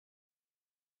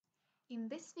In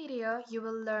this video, you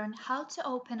will learn how to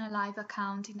open a live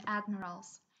account in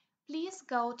Admirals. Please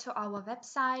go to our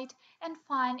website and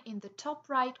find in the top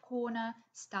right corner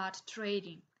Start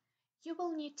Trading. You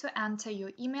will need to enter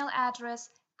your email address,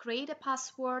 create a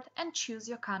password, and choose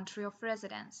your country of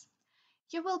residence.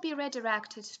 You will be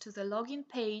redirected to the login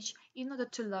page in order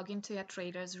to log into your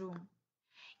trader's room.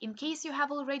 In case you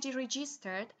have already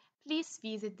registered, please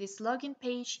visit this login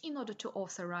page in order to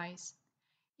authorize.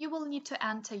 You will need to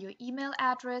enter your email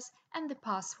address and the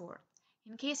password.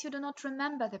 In case you do not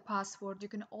remember the password, you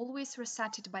can always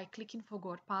reset it by clicking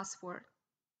Forgot Password.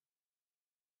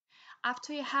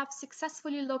 After you have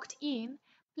successfully logged in,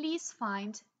 please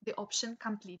find the option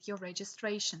Complete your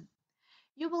registration.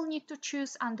 You will need to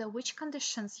choose under which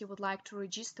conditions you would like to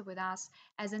register with us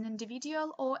as an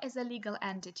individual or as a legal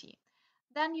entity.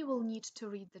 Then you will need to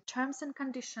read the terms and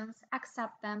conditions,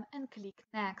 accept them, and click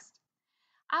Next.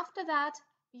 After that,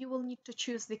 you will need to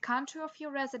choose the country of your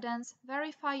residence,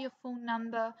 verify your phone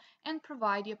number, and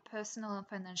provide your personal and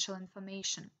financial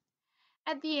information.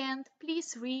 At the end,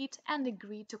 please read and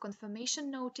agree to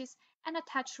confirmation notice and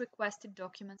attach requested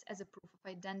documents as a proof of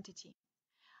identity.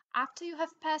 After you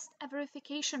have passed a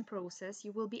verification process,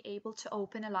 you will be able to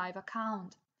open a live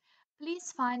account.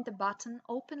 Please find the button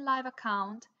Open Live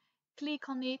Account, click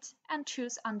on it, and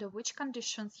choose under which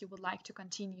conditions you would like to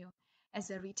continue, as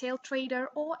a retail trader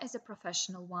or as a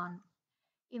professional one.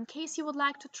 In case you would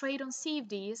like to trade on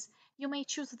CFDs, you may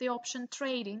choose the option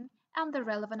Trading and the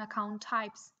relevant account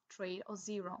types, Trade or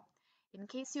Zero. In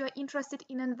case you are interested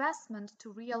in investment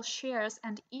to real shares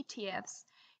and ETFs,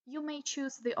 you may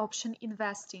choose the option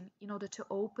Investing in order to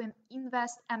open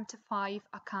Invest MT5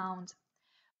 account.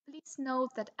 Please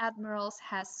note that Admirals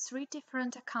has 3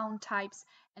 different account types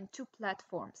and 2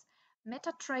 platforms,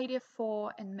 MetaTrader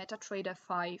 4 and MetaTrader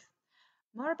 5.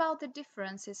 More about the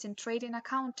differences in trading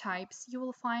account types you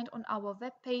will find on our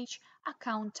webpage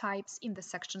Account Types in the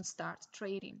section Start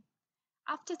Trading.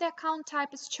 After the account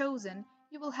type is chosen,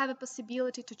 you will have a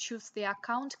possibility to choose the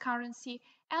account currency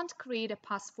and create a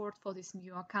password for this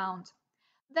new account.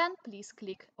 Then please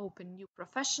click Open New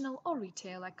Professional or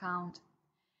Retail Account.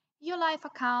 Your live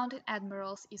account in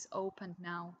Admirals is opened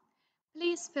now.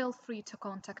 Please feel free to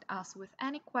contact us with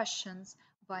any questions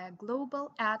via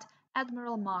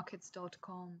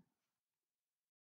global@admiralmarkets.com.